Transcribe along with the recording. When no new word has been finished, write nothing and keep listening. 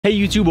Hey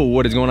YouTube,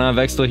 what is going on?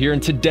 Vextel here,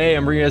 and today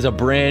I'm bringing you guys a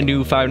brand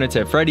new Five Nights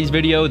at Freddy's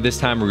video. This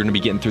time we're going to be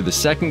getting through the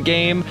second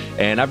game,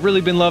 and I've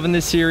really been loving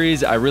this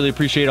series. I really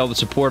appreciate all the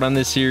support on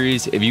this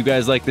series. If you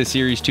guys like this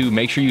series too,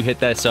 make sure you hit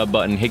that sub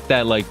button, hit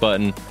that like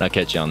button, and I'll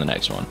catch you on the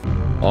next one.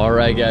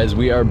 Alright guys,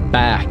 we are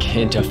back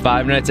into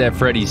Five Nights at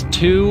Freddy's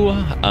 2.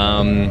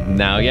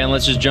 Now again,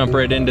 let's just jump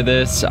right into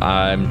this.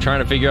 I'm trying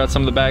to figure out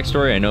some of the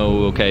backstory. I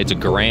know, okay, it's a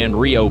grand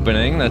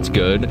reopening, that's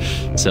good.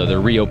 So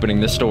they're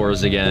reopening the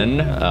stores again.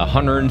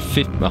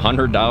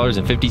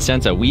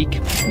 $100.50 a week.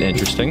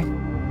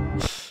 Interesting.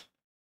 Is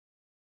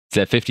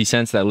that 50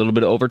 cents, that little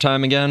bit of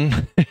overtime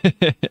again?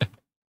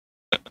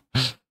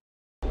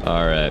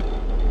 Alright.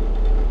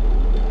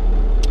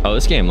 Oh,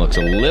 this game looks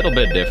a little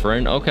bit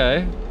different.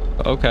 Okay.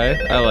 Okay,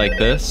 I like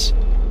this.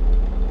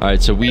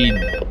 Alright, so we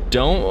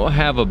don't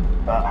have a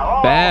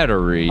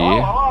battery,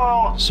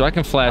 so I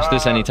can flash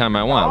this anytime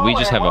I want. We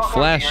just have a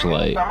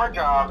flashlight. Summer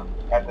job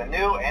at the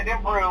new and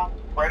improved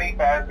Freddy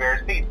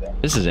Fazbear's Pizza.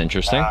 This is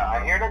interesting.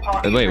 I'm here to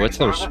talk Wait, what's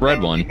the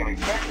red one?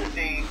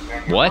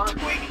 What?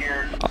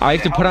 I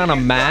have to put on a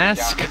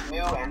mask? New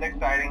and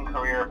exciting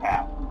career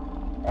path.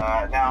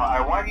 Now,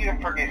 I want you to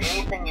forget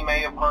anything you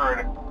may have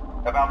heard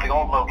about the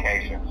old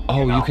locations.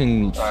 Oh, you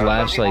can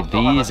flashlight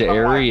these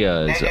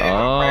areas.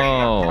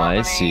 Oh,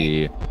 I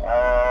see.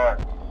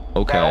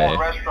 Okay. That old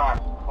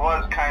restaurant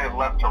was kind of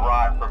left to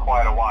rot for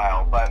quite a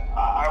while, but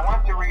I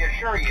want to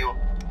reassure you.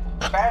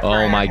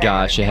 Oh my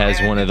gosh, it has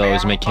one of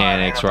those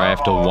mechanics where I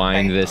have to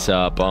wind this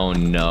up. Oh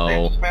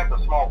no.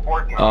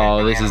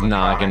 Oh, this is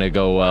not gonna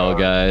go well,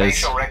 guys.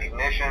 Facial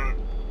recognition,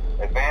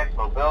 advanced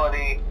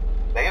mobility.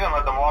 They even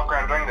let them walk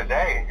around during the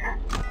day.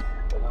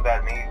 Isn't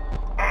that neat?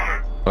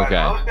 Okay.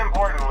 But most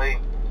importantly,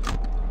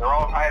 they're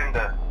all tied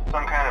into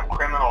some kind of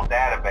criminal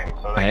database.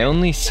 So I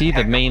only see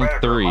the main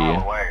three,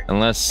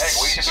 unless. Heck,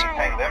 we should be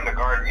paying them to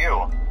guard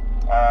you.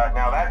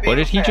 Now that what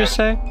did he just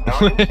say?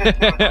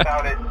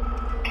 Without it,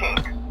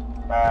 kink.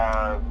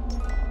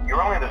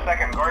 You're only the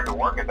second guard to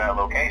work at that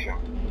location.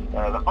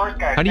 The first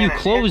guy. How do you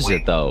close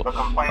it though?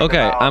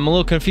 Okay, I'm a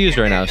little confused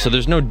right now. So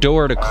there's no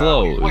door to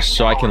close,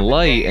 so I can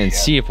light and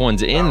see if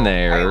one's in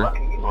there.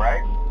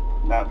 Right?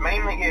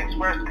 Mainly he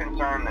expressed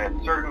concern that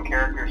certain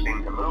characters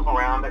seem to move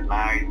around at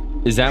night.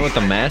 Is that what the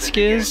mask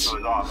is?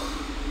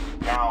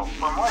 Now,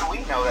 from what we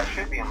know, that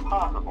should be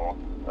impossible.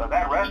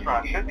 That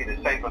restaurant should be the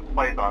safest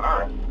place on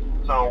Earth.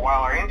 So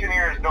while our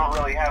engineers don't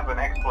really have an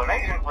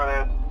explanation for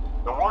this,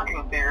 the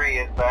working theory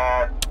is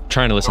that...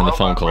 Trying to listen to the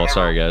phone call,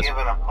 sorry guys.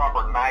 Given a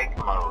proper night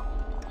mode.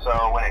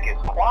 So when it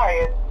gets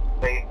quiet,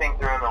 they think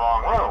they're in the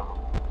wrong room.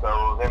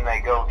 So then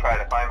they go try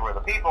to find where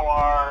the people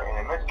are, and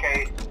in this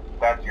case,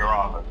 that's your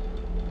office.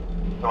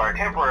 So our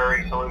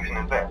temporary solution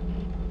is this.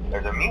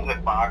 There's a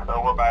music box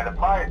over by the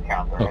prize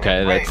counter.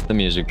 Okay, that's the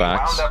music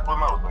box. Wound up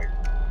remotely.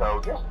 So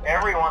just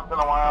every once in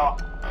a while,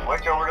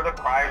 switch over to the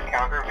prize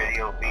counter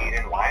video feed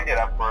and wind it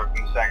up for a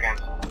few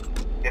seconds.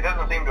 It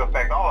doesn't seem to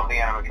affect all of the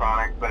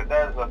animatronics, but it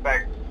does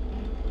affect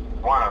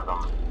one of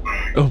them.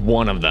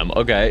 One of them,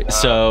 okay.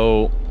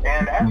 So,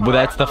 well,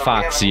 that's the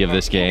Foxy of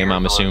this game,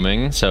 I'm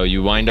assuming. So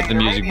you wind up the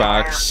music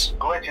box.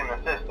 Glitch in the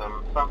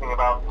system, something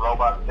about the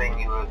robot seeing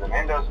you as an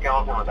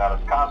endoskeleton without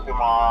his costume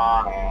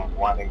on, and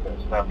wanting to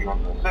stuff you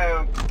into the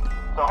suit.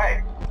 So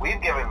hey, we've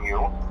given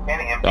you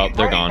an empty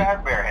Freddy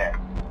Fazbear head.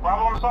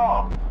 Problem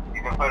solved.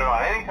 You can put it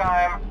on any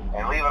time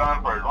and leave it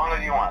on for as long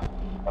as you want.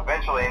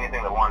 Eventually,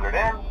 anything that wandered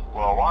in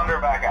will wander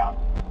back out.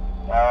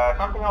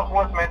 Something else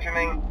worth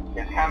mentioning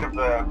is kind of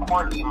the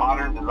quirky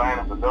modern design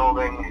of the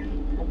building.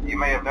 You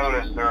may have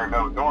noticed there are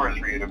no doors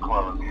for you to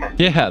close.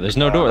 Yeah, there's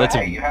no door. That's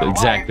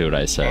exactly what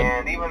I said.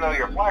 And even though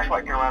your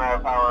flashlight can run out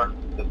of power,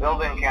 the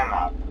building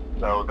cannot.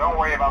 So don't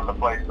worry about the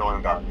place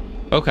going dark.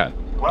 Okay.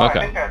 Well, I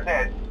think that's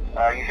it.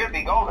 You should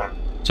be golden.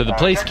 So the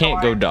place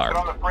can't go dark.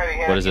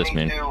 What does this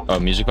mean? Oh,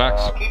 music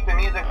box? Keep the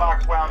music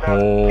box wound up.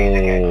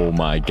 Oh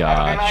my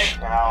gosh.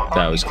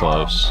 That was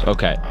close.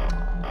 Okay.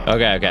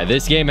 Okay,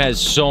 this game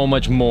has so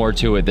much more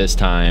to it this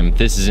time.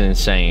 This is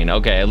insane.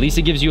 Okay, at least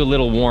it gives you a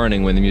little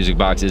warning when the music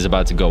box is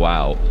about to go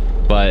out.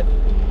 But,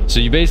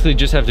 so you basically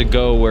just have to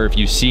go where if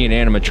you see an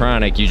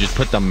animatronic, you just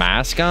put the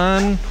mask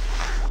on?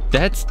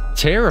 That's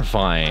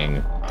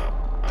terrifying.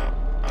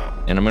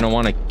 And I'm gonna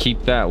want to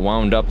keep that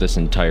wound up this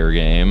entire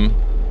game.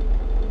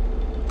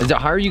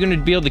 How are you gonna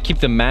be able to keep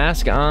the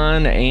mask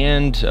on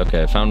and...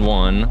 Okay, I found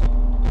one.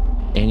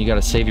 And you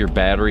gotta save your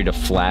battery to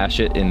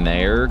flash it in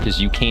there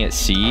because you can't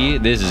see.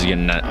 This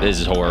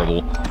is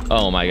horrible.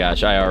 Oh my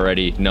gosh, I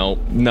already no.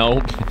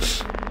 Do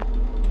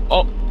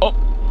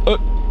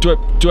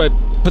I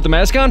put the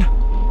mask on?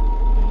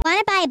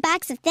 Wanna buy a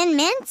box of Thin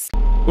Mints?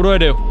 What do I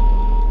do?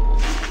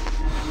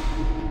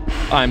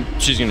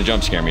 She's gonna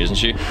jump scare me, isn't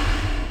she?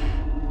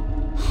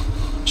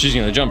 She's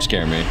gonna jump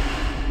scare me.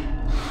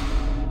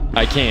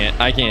 I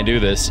can't do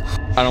this.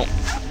 I don't.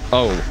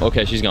 Oh,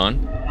 okay, she's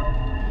gone.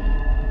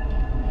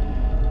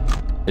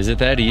 Is it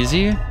that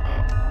easy?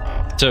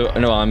 So,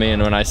 no, I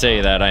mean, when I say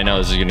that, I know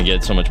this is gonna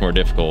get so much more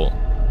difficult.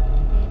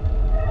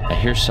 I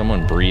hear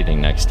someone breathing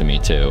next to me,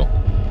 too.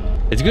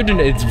 It's good to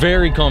know, it's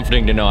very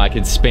comforting to know I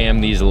can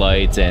spam these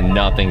lights and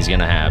nothing's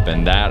gonna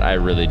happen. That I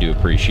really do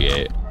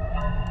appreciate.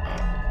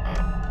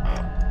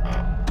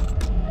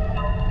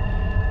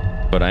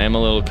 But I am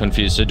a little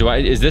confused. So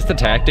is this the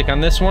tactic on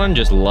this one?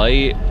 Just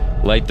light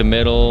the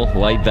middle,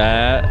 light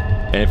that.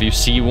 And if you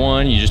see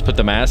one, you just put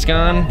the mask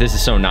on? This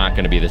is so not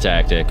gonna be the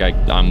tactic.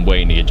 I'm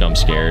waiting to get jump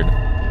scared.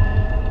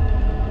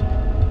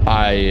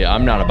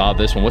 I'm not about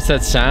this one. What's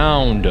that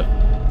sound?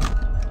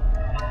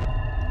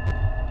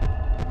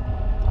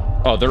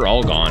 Oh, they're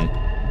all gone.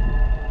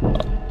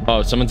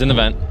 Oh, someone's in the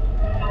vent.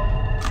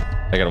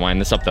 I gotta wind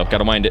this up though.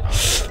 Gotta wind it.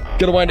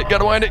 Gotta wind it,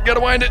 gotta wind it,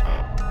 gotta wind it.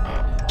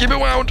 Keep it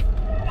wound.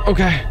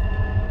 Okay.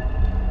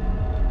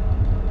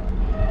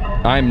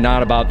 I'm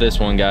not about this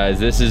one, guys.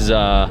 This is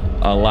a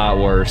lot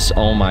worse.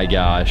 Oh my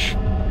gosh.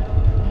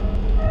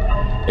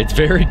 It's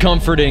very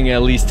comforting,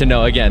 at least, to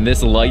know, again,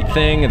 this light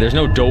thing, there's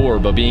no door,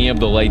 but being able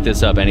to light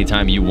this up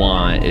anytime you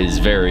want is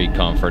very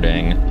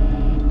comforting.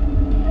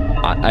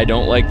 I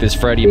don't like this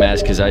Freddy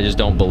mask because I just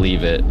don't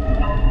believe it.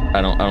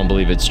 I don't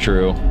believe it's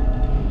true.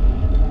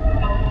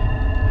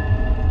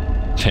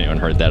 If anyone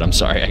heard that, I'm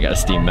sorry. I got a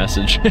Steam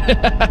message. I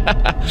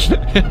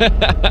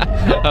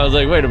was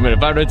like, wait a minute,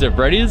 5 Nights at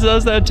Freddy's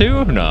does that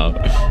too? No,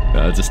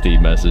 it's a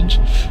Steam message.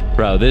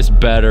 Bro, this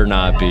better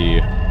not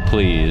be.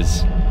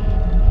 Please.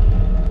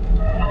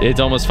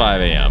 It's almost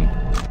 5 a.m.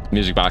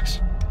 Music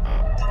box.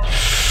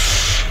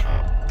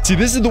 See,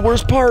 this is the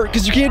worst part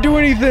because you can't do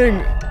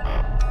anything.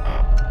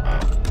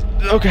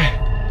 Okay.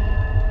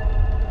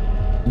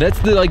 That's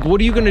the, like, what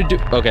are you gonna do?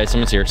 Okay,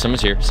 someone's here.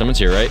 Someone's here. Someone's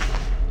here, right?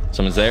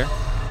 Someone's there.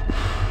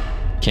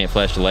 Can't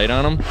flash the light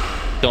on them.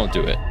 Don't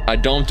do it.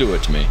 Don't do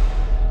it to me.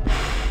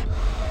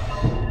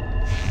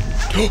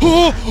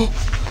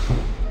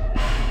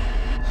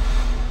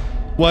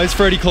 Why is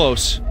Freddy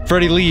close?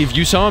 Freddy, leave.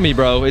 You saw me,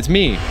 bro. It's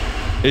me.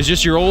 It's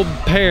just your old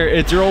pair.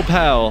 It's your old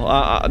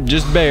pal.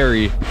 Just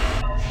Barry.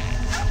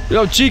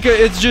 Yo, Chica,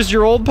 it's just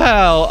your old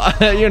pal.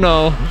 You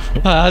know,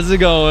 how's it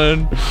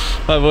going?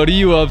 What are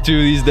you up to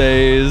these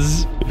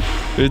days?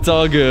 It's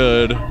all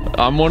good.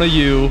 I'm one of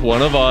you.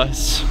 One of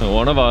us.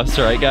 One of us,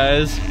 right,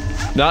 guys?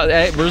 Not,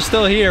 hey, we're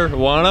still here.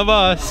 One of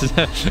us.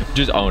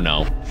 Just, oh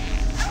no.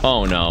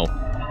 Oh no.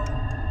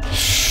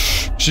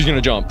 She's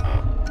gonna jump.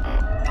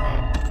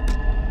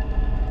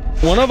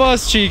 One of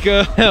us,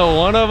 Chica.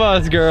 One of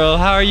us, girl.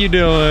 How are you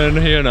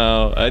doing? You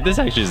know, this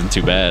actually isn't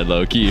too bad,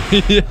 low-key.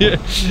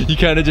 You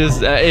kind of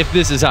just, if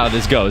this is how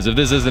this goes, if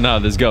this isn't how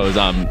this goes,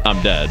 I'm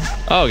dead.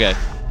 Oh, okay.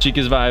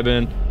 Chica's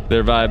vibing.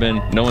 They're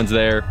vibing. No one's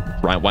there.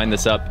 Wind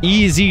this up.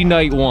 Easy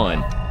night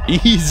one.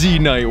 Easy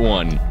night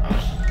one.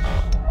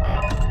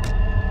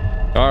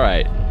 All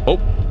right. Oh,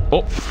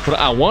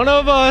 one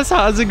of us.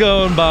 How's it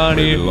going,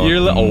 Bonnie?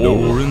 You're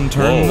and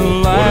turn the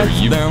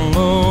lights down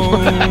low.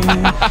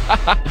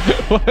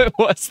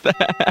 What's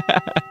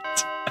that?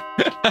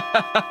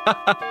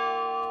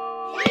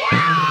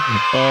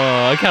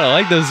 Oh, I kind of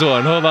like this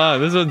one. Hold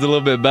on, this one's a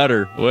little bit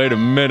better. Wait a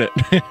minute.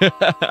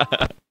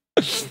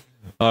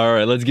 All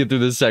right, let's get through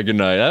this second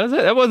night.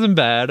 That wasn't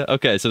bad.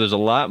 Okay, so there's a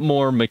lot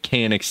more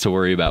mechanics to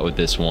worry about with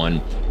this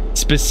one.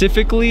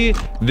 Specifically,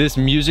 this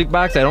music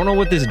box. I don't know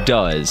what this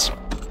does.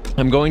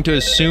 I'm going to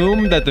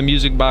assume that the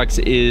music box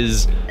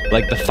is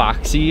like the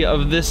Foxy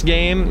of this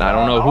game. I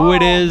don't know who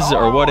it is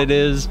or what it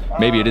is.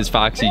 Maybe it is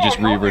Foxy just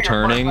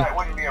re-returning.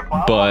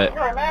 But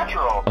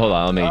hold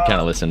on, let me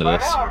kind of listen to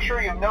this. I'm sure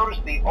you've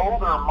noticed the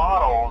older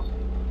models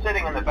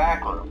sitting in the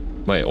back room.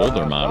 Wait,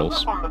 older models?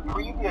 Those are from the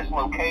previous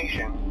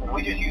location, and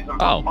we just use them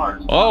for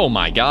parts. Oh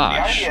my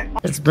gosh.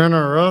 It's been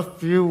a rough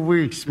few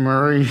weeks,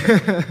 Murray. Is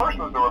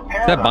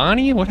that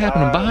Bonnie? What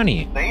happened to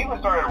Bonnie? They even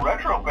started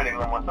retrofitting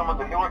them with some of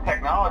the newer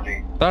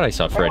technology. Thought I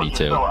saw Freddy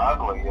too. So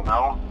ugly, you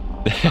know?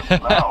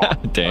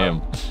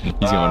 Damn, he's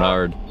going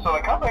hard. So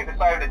the company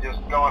decided to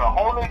just go in a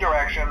whole new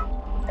direction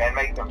and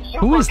make them super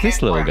Who is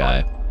this little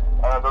guy?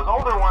 Those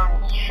older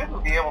ones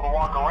shouldn't be able to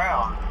walk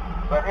around.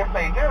 But if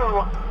they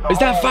do, is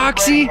that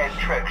Foxy?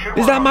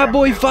 Is that my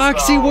boy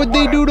Foxy? What'd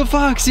they do to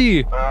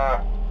Foxy?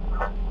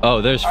 Oh,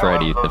 there's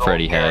Freddy, the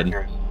Freddy head.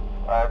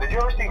 Did you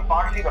ever see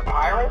Foxy the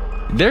Pirate?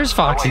 There's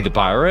Foxy the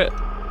Pirate.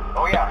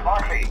 Oh yeah,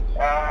 Foxy.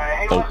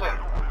 Hey, listen.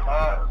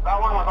 That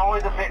one was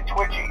always a bit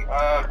twitchy.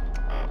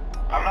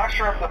 I'm not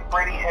sure if the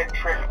Freddy head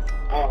trick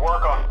will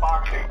work on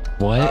Foxy.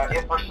 What?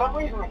 If for some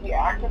reason he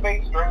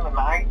activates during the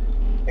night,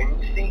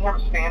 and you see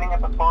him standing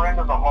at the far end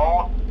of the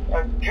hall,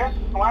 just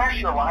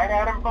flash your light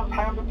at him from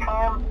time to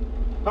time.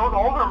 Those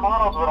older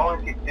models would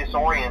always get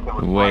disoriented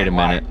with Wait a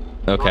minute.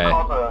 Okay. It's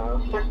called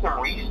a system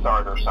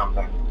restart or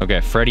something.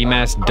 Okay, Freddy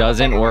mask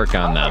doesn't work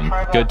on them.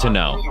 Good to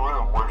know.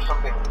 Where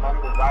something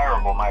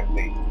undesirable might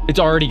be. It's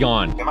already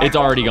gone. It's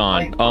already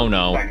gone. Oh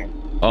no.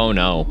 Oh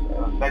no.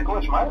 That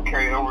glitch might have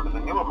carried over to the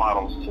newer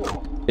models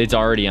too. It's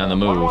already on the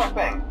move. One more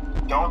thing.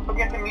 Don't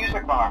forget the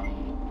music box.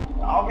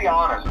 I'll be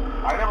honest,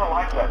 I never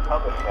liked that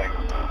puppet thing.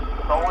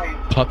 It's always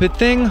puppet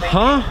thing?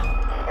 Huh?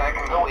 And it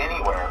can go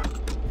anywhere.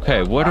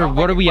 Okay, what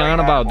are we on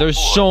about? There's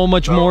so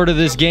much more to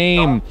this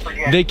game.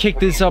 They kicked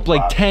this up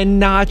like 10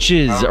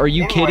 notches. Are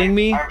you kidding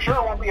me? I'm sure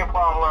it won't be a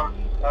problem.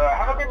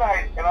 Have a good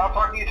night, and I'll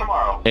talk to you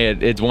tomorrow.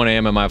 It's 1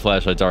 a.m. and my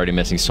flashlight's already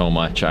missing so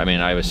much. I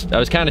mean, I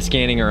was kind of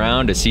scanning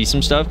around to see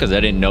some stuff because I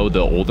didn't know the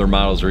older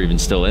models were even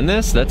still in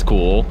this. That's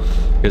cool.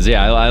 Because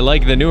yeah, I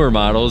like the newer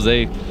models.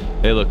 They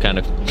look kind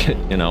of,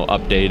 you know,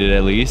 updated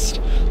at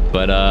least.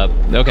 But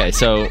okay,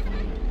 so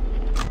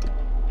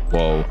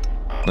whoa.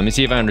 Let me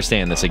see if I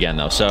understand this again,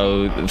 though.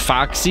 So,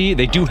 Foxy,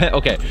 they do have...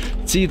 Okay,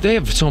 see, they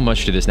have so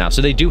much to this now.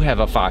 So, they do have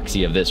a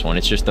Foxy of this one.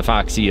 It's just the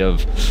Foxy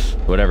of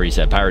whatever he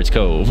said, Pirates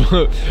Cove.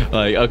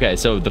 Like, okay,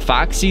 so the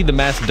Foxy, the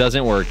mask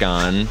doesn't work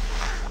on.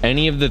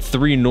 Any of the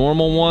 3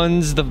 normal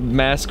ones, the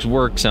mask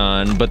works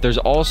on. But there's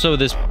also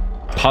this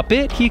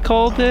puppet, he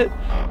called it,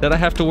 that I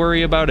have to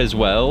worry about as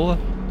well.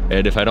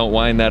 And if I don't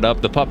wind that up,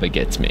 the puppet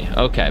gets me.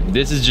 Okay,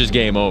 this is just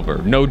game over.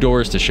 No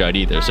doors to shut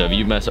either, so if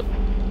you mess up...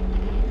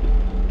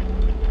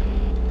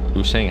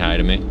 Who's saying hi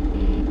to me?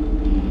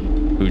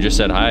 Who just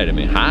said hi to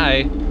me?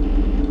 Hi!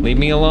 Leave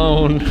me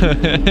alone.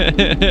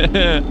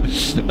 I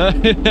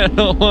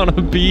don't want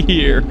to be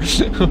here.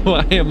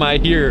 Why am I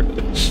here?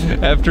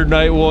 After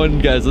night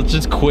 1, guys, let's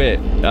just quit.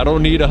 I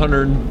don't need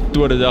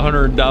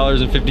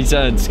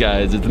 $100.50,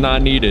 guys. It's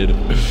not needed.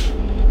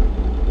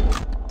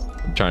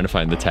 I'm trying to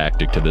find the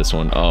tactic to this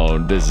one. Oh,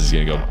 this is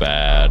gonna go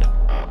bad.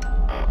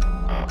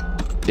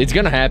 It's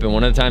gonna happen.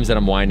 One of the times that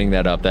I'm winding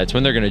that up, that's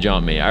when they're gonna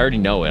jump me. I already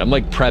know it. I'm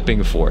like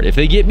prepping for it. If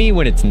they get me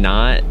when it's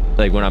not,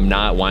 like when I'm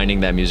not winding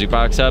that music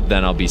box up,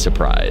 then I'll be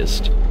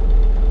surprised.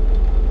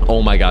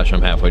 Oh my gosh,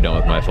 I'm halfway done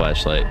with my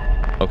flashlight.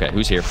 Okay,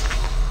 who's here?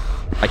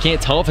 I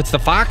can't tell if it's the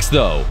fox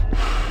though.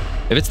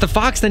 If it's the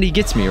fox, then he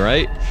gets me,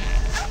 right?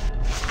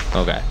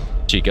 Okay,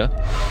 Chica.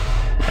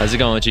 How's it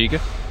going,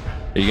 Chica?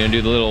 Are you gonna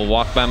do the little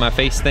walk by my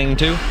face thing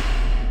too?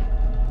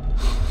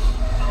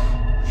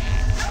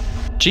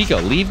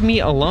 Chico, leave me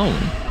alone.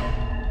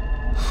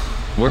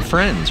 We're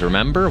friends,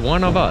 remember?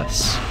 One of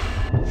us.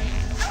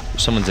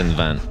 Someone's in the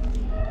vent.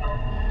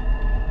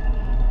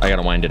 I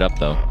gotta wind it up,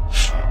 though.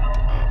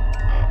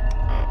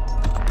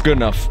 Good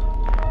enough.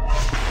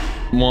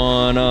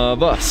 One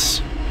of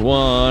us.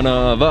 One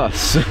of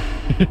us.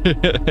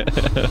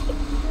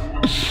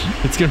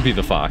 It's gonna be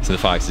the fox. The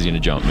fox is gonna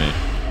jump me.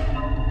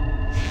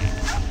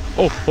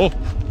 Oh, oh.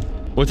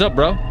 What's up,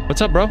 bro?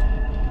 What's up, bro?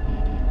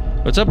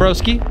 What's up,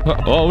 broski?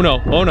 Oh,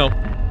 no. Oh, no.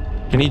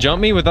 Can he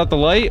jump me without the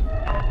light?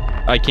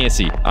 I can't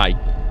see.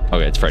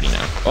 Okay, it's Freddy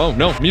now. Oh,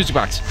 no. Music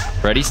box.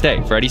 Freddy,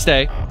 stay. Freddy,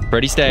 stay.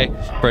 Freddy, stay.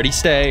 Freddy,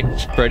 stay.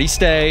 Freddy,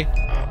 stay.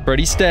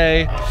 Freddy,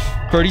 stay.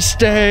 Freddy,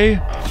 stay.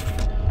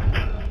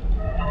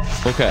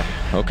 Okay.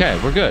 Okay,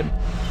 we're good.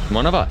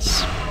 One of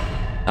us.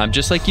 I'm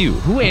just like you.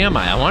 Who am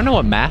I? I want to know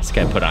what mask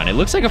I put on. It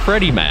looks like a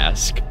Freddy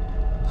mask.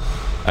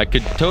 I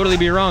could totally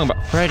be wrong, but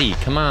Freddy,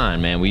 come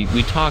on, man.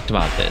 We talked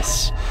about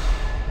this.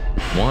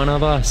 One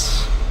of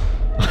us.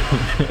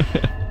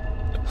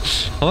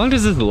 How long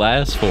does this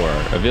last for?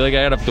 I feel like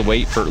I'd have to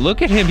wait for...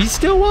 Look at him. He's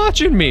still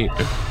watching me.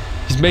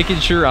 He's making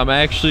sure I'm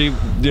actually,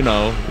 you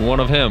know, one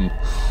of him.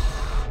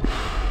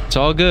 It's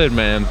all good,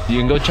 man. You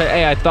can go check...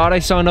 Hey, I thought I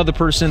saw another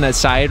person in that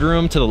side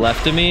room to the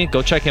left of me.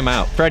 Go check him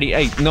out. Freddy,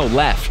 hey, no,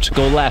 left.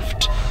 Go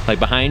left. Like,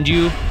 behind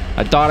you.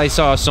 I thought I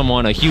saw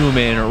someone, a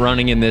human,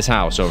 running in this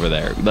house over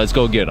there. Let's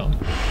go get him.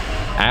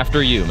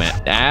 After you,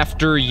 man.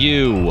 After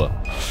you.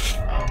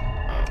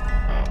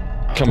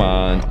 Come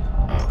on.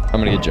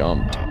 I'm gonna get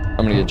jumped.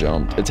 I'm gonna get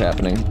jumped. It's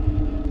happening.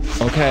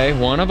 Okay,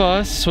 one of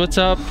us. What's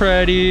up,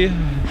 Freddy?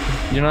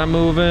 You're not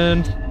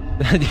moving.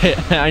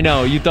 I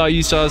know, you thought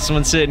you saw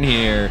someone sitting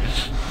here.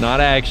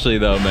 Not actually,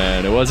 though,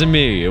 man. It wasn't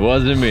me. It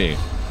wasn't me.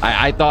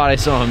 I thought I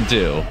saw him,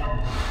 too.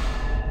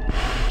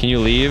 Can you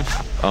leave?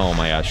 Oh,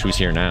 my gosh. Who's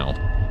here now?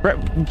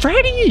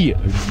 Freddy!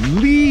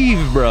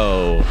 Leave,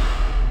 bro.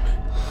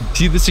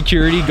 See the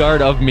security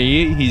guard of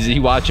me? He's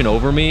watching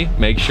over me.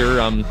 Make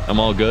sure I'm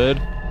all good.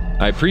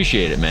 I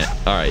appreciate it, man.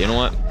 All right, you know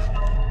what?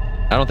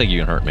 I don't think you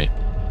can hurt me.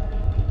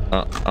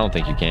 I don't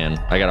think you can.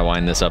 I gotta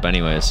wind this up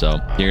anyway, so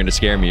you're gonna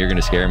scare me. You're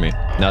gonna scare me.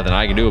 Nothing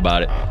I can do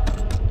about it.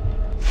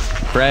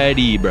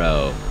 Freddy,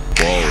 bro.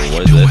 Whoa,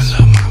 what is this?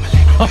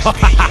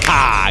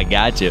 I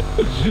got you.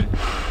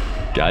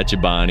 Got you,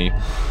 Bonnie.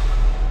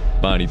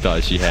 Bonnie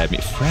thought she had me.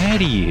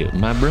 Freddy,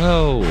 my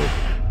bro.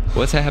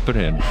 What's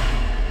happening?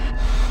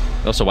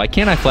 Also, why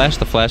can't I flash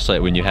the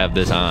flashlight when you have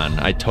this on?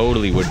 I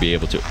totally would be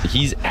able to.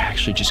 He's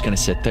actually just gonna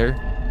sit there.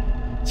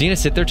 Is he gonna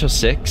sit there till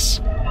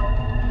 6?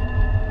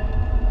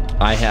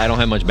 I don't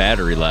have much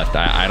battery left.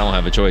 I don't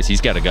have a choice. He's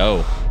gotta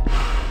go.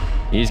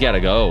 He's gotta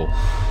go.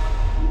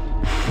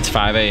 It's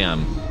 5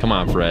 a.m. Come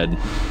on, Fred.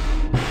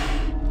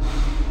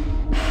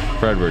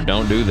 Fredward,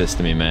 don't do this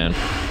to me, man.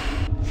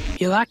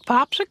 You like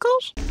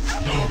popsicles?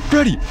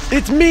 Freddy,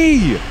 it's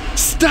me!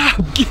 Stop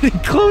getting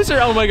closer!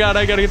 Oh my god,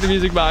 I gotta get the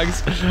music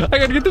box. I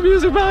gotta get the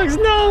music box,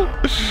 no!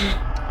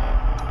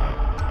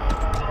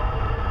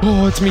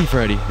 Oh, it's me,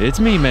 Freddy.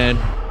 It's me, man.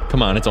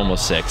 Come on, it's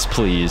almost 6.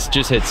 Please,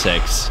 just hit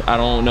 6. I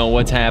don't know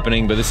what's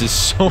happening, but this is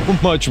so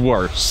much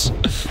worse.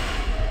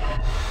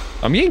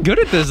 I'm getting good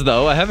at this,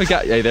 though. I haven't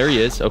got... Hey, there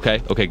he is.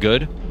 Okay, okay,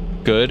 good.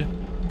 Good.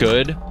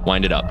 Good.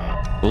 Wind it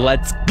up.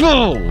 Let's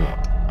go!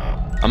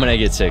 I'm gonna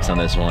get 6 on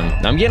this one.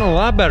 I'm getting a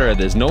lot better at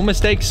this. No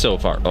mistakes so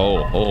far.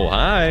 Oh,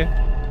 hi.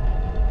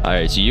 All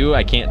right, so you,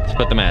 I can't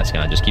put the mask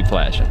on. Just keep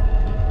flashing.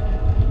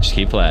 Just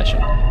keep flashing.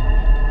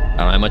 I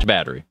don't have much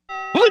battery.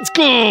 Let's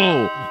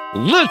go!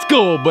 Let's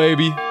go,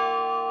 baby!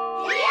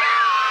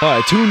 All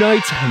right, 2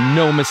 nights,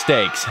 no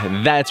mistakes.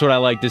 That's what I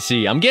like to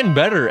see. I'm getting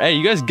better. Hey,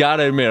 you guys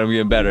gotta admit I'm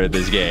getting better at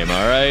this game,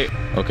 all right?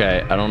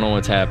 Okay, I don't know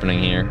what's happening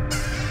here.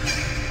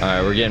 All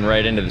right, we're getting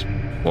right into this.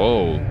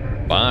 Whoa,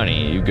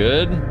 Bonnie, you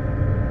good?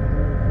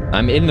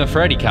 I'm in the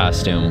Freddy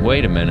costume.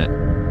 Wait a minute.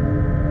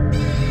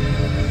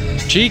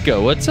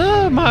 Chica, what's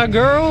up, my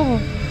girl?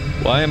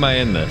 Why am I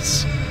in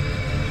this?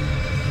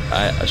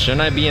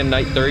 Shouldn't I be in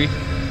night 3?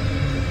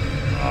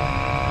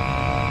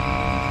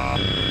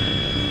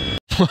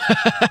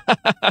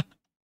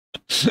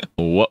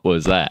 What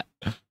was that?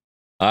 All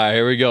right,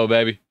 here we go,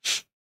 baby.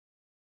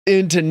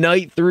 Into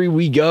night 3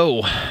 we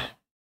go.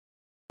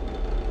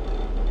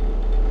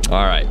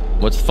 All right,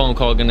 what's the phone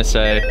call gonna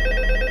say?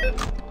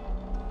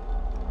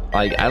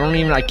 Like,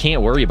 I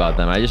can't worry about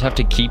them. I just have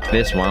to keep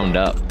this wound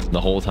up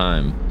the whole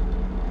time.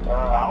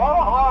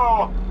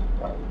 Hello?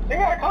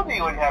 Yeah, I told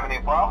you wouldn't have any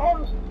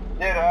problems.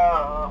 Did,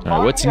 all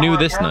right, what's new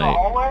this night?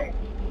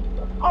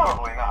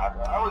 Probably not.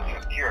 I was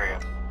just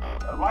curious.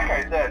 Like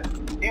I said,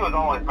 he was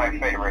always my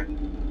favorite.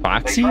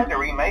 Foxy? They tried to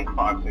remake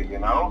Foxy, you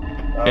know?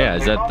 Yeah,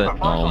 is that the...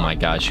 Oh my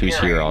gosh, who's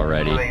here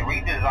already?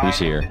 Who's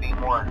here? To be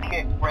more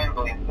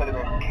kid-friendly instead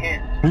of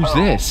kids. Who's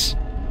this?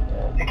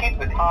 To keep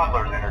the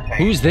toddlers entertained.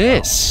 Who's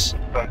this?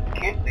 But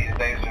kids these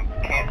days just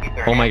can't keep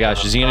their... Oh my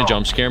gosh, is he gonna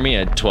jump scare me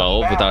at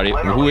 12 without it?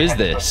 Who is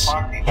this?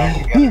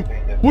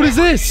 What is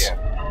this?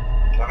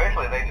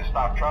 Eventually they just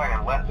stopped trying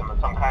and left him as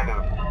some kind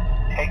of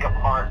take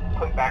apart,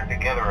 put back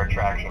together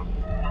attraction.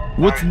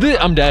 What's this?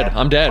 I'm dead.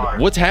 I'm dead.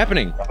 What's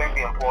happening? I think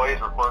the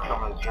employees refer to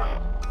him as just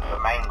the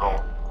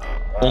mangle.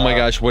 Oh my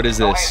gosh, what is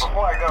this? Hey,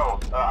 before I go,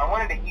 I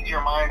wanted to ease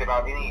your mind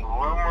about any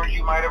rumors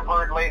you might have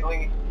heard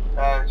lately.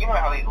 You know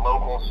how these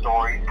local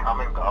stories come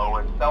and go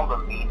and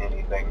seldom mean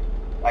anything.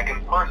 I can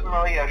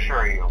personally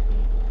assure you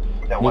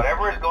that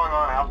whatever is going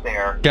on out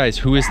there, guys,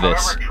 who is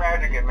this? However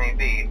tragic it may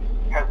be,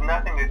 has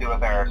nothing to do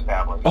with our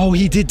establishment. Oh,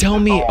 he did tell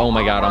me. Oh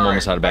my god, I'm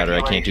almost out of battery.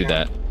 I can't do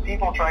that.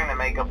 People trying to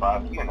make a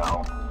buck, you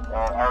know.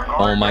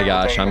 Oh my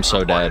gosh, I'm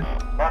so dead.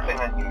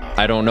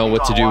 I don't know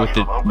what to do with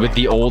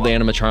the old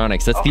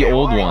animatronics. That's the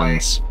old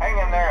ones. Hang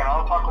in there and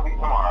I'll talk with you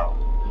tomorrow.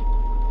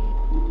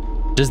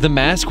 Does the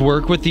mask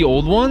work with the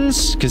old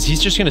ones? Because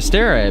he's just gonna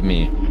stare at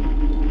me.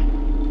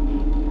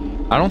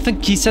 I don't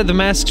think he said the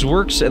mask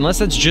works, unless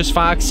that's just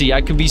Foxy.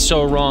 I could be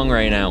so wrong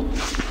right now.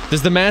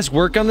 Does the mask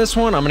work on this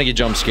one? I'm gonna get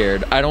jump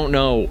scared. I don't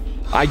know.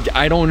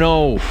 I don't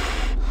know.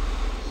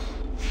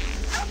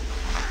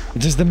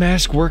 Does the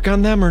mask work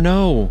on them or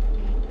no?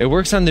 It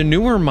works on the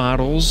newer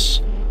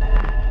models.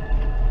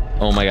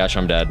 Oh my gosh,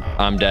 I'm dead.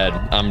 I'm dead.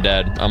 I'm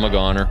dead. I'm a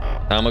goner.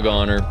 I'm a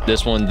goner.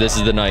 This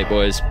is the night,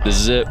 boys. This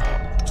is it.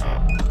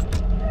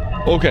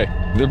 Okay,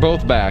 they're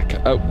both back.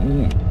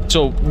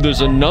 So there's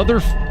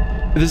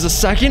a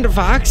second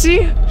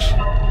Foxy?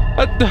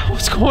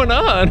 What's going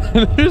on?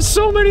 There's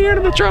so many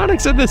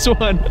animatronics in this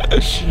one.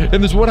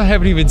 And there's one I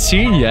haven't even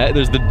seen yet.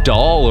 There's the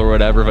doll or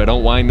whatever. If I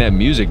don't wind that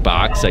music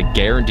box, I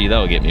guarantee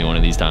that'll get me one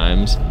of these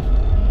times.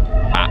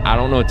 I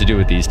don't know what to do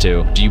with these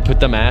two. Do you put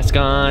the mask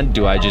on?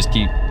 Do I just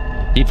keep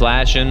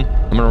flashing?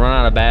 I'm gonna run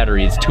out of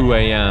battery. It's 2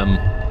 a.m.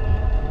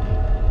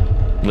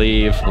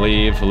 Leave.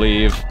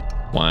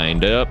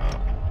 Wind up.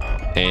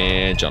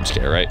 And jump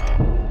scare, right?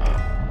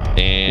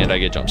 And I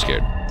get jump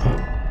scared.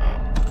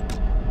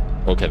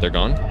 Okay, they're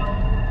gone.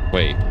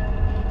 Wait.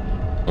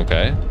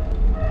 Okay.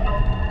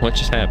 What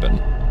just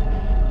happened?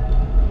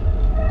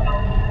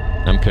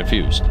 I'm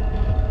confused.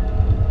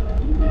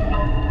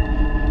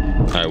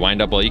 Alright,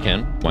 wind up while you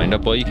can. Wind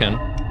up while you can.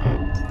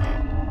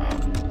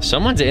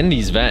 Someone's in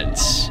these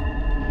vents.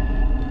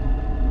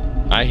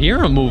 I hear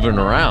them moving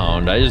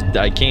around.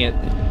 I can't...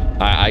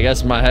 I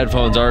guess my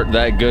headphones aren't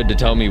that good to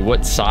tell me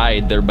what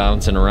side they're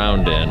bouncing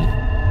around in.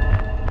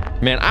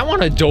 Man, I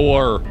want a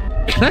door.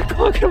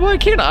 Why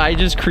can't I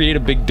just create a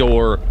big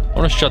door? I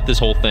want to shut this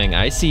whole thing.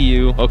 I see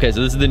you. Okay,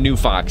 so this is the new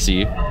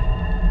Foxy.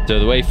 So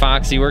the way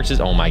Foxy works is...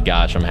 Oh my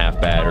gosh, I'm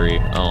half battery.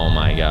 Oh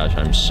my gosh,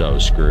 I'm so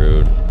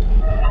screwed.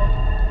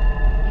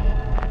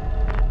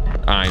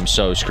 I'm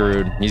so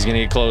screwed. He's gonna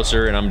get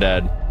closer and I'm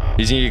dead.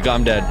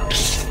 I'm dead.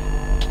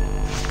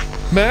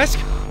 Mask?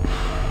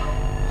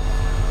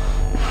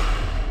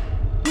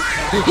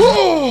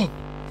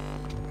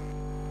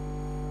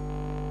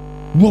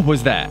 What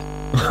was that?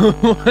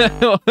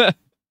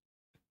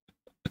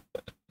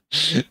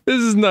 This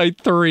is night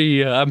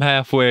 3. I'm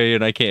halfway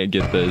and I can't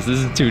get this. This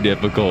is too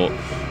difficult.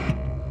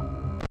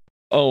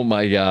 Oh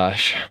my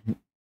gosh.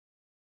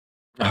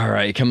 All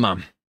right, come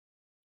on.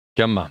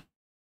 Come on.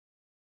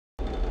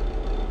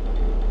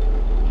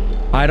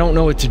 I don't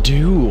know what to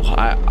do.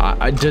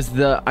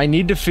 I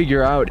need to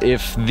figure out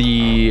if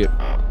the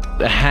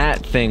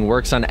hat thing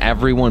works on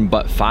everyone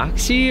but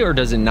Foxy, or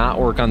does it not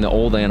work on the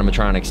old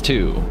animatronics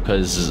too?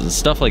 Because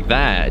stuff like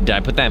that, did I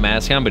put that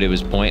mask on but it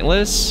was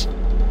pointless?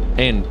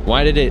 And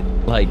why did it,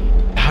 like,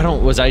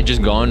 was I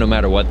just gone no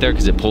matter what there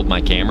because it pulled my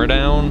camera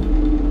down?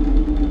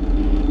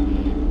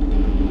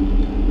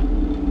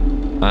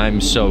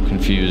 I'm so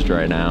confused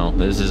right now.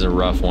 This is a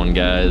rough one,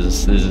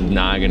 guys. This is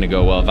not gonna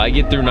go well. If I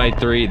get through night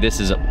 3, this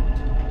is a...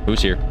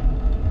 Who's here?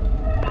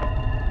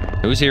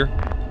 Who's here?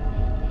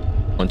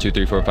 1, 2,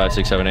 3, 4, 5,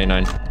 6, 7, 8,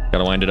 9.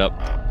 Gotta wind it up.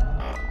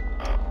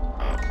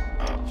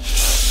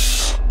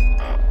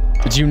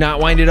 Did you not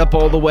wind it up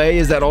all the way?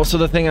 Is that also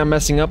the thing I'm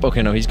messing up?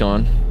 Okay, no, he's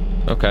gone.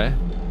 Okay.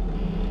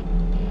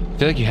 I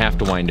feel like you have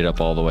to wind it up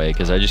all the way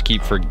because I just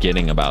keep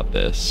forgetting about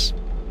this.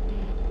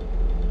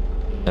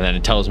 And then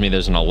it tells me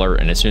there's an alert,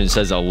 and as soon as it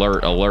says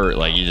alert, alert,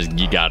 like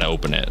you gotta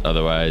open it.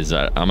 Otherwise,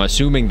 I'm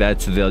assuming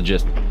that's they'll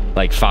just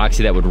like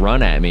Foxy that would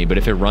run at me. But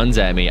if it runs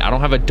at me, I don't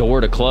have a door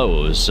to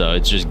close, so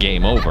it's just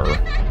game over.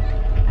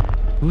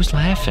 Who's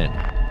laughing?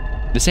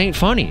 This ain't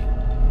funny.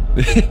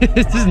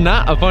 This is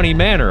not a funny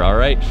manner. All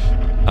right.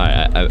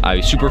 I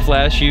super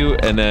flash you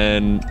and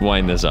then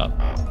wind this up,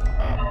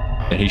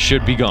 and he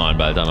should be gone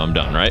by the time I'm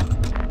done, right?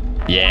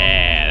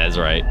 Yeah, that's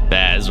right.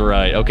 That's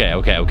right. Okay.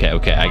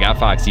 I got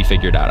Foxy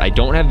figured out. I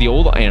don't have the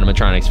old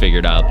animatronics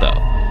figured out, though.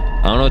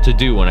 I don't know what to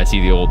do when I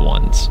see the old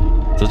ones.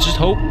 So let's just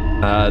hope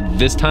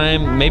this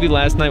time, maybe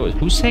last night was...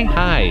 Who's saying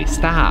hi?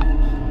 Stop.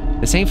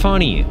 This ain't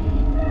funny.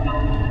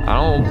 I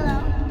don't... Hello.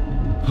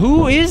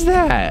 Who is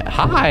that?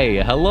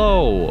 Hi.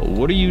 Hello.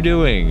 What are you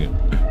doing?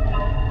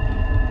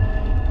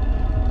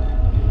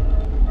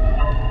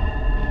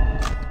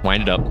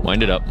 Wind it up,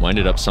 wind it up, wind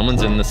it up.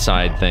 Someone's in the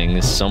side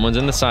things. Someone's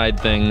in the side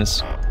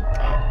things.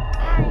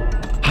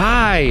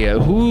 Hi,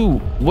 who?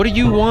 What do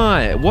you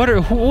want?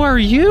 Who are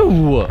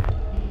you?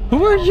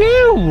 Who are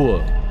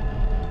you?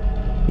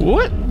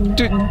 What?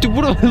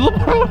 What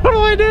do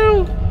I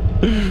do?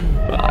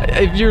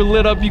 If you're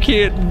lit up, you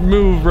can't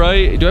move,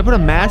 right? Do I put a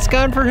mask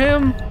on for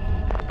him?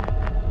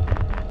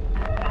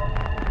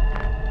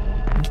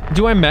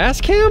 Do I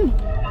mask him?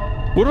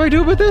 What do I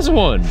do with this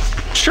one?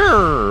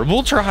 Sure,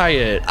 we'll try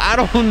it. I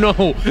don't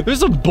know.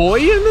 There's a boy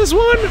in this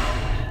one?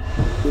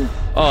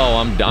 Oh,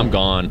 I'm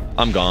gone.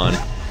 I'm gone.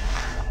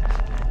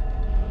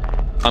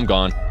 I'm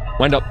gone.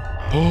 Wind up.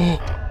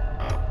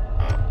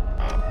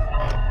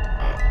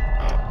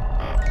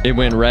 It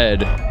went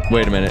red.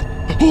 Wait a minute.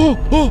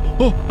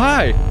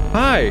 Hi.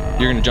 Hi.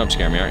 You're gonna jump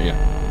scare me, aren't you?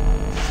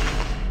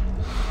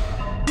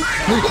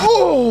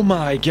 Oh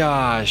my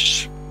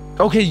gosh.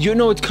 Okay, you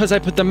know it's because I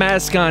put the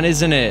mask on,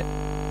 isn't it?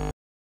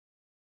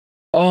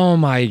 Oh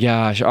my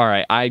gosh. All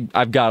right,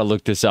 I've got to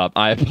look this up.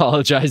 I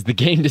apologize. The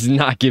game does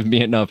not give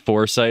me enough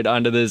foresight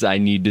onto this. I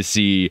need to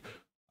see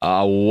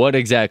what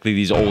exactly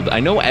these old...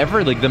 I know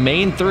like the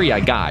main 3 I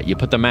got. You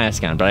put the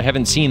mask on, but I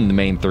haven't seen the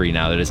main 3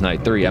 now that it's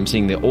night 3. I'm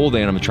seeing the old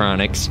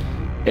animatronics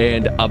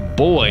and a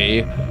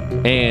boy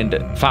and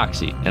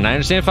Foxy. And I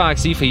understand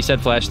Foxy, he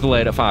said flash the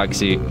light at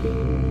Foxy.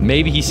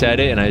 Maybe he said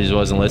it and I just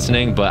wasn't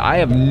listening, but I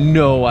have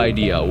no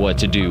idea what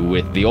to do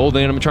with the old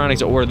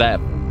animatronics or that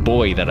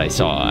boy that I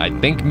saw. I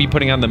think me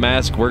putting on the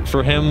mask worked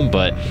for him,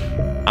 but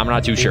I'm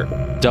not too sure.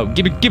 So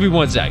give me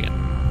 1 second.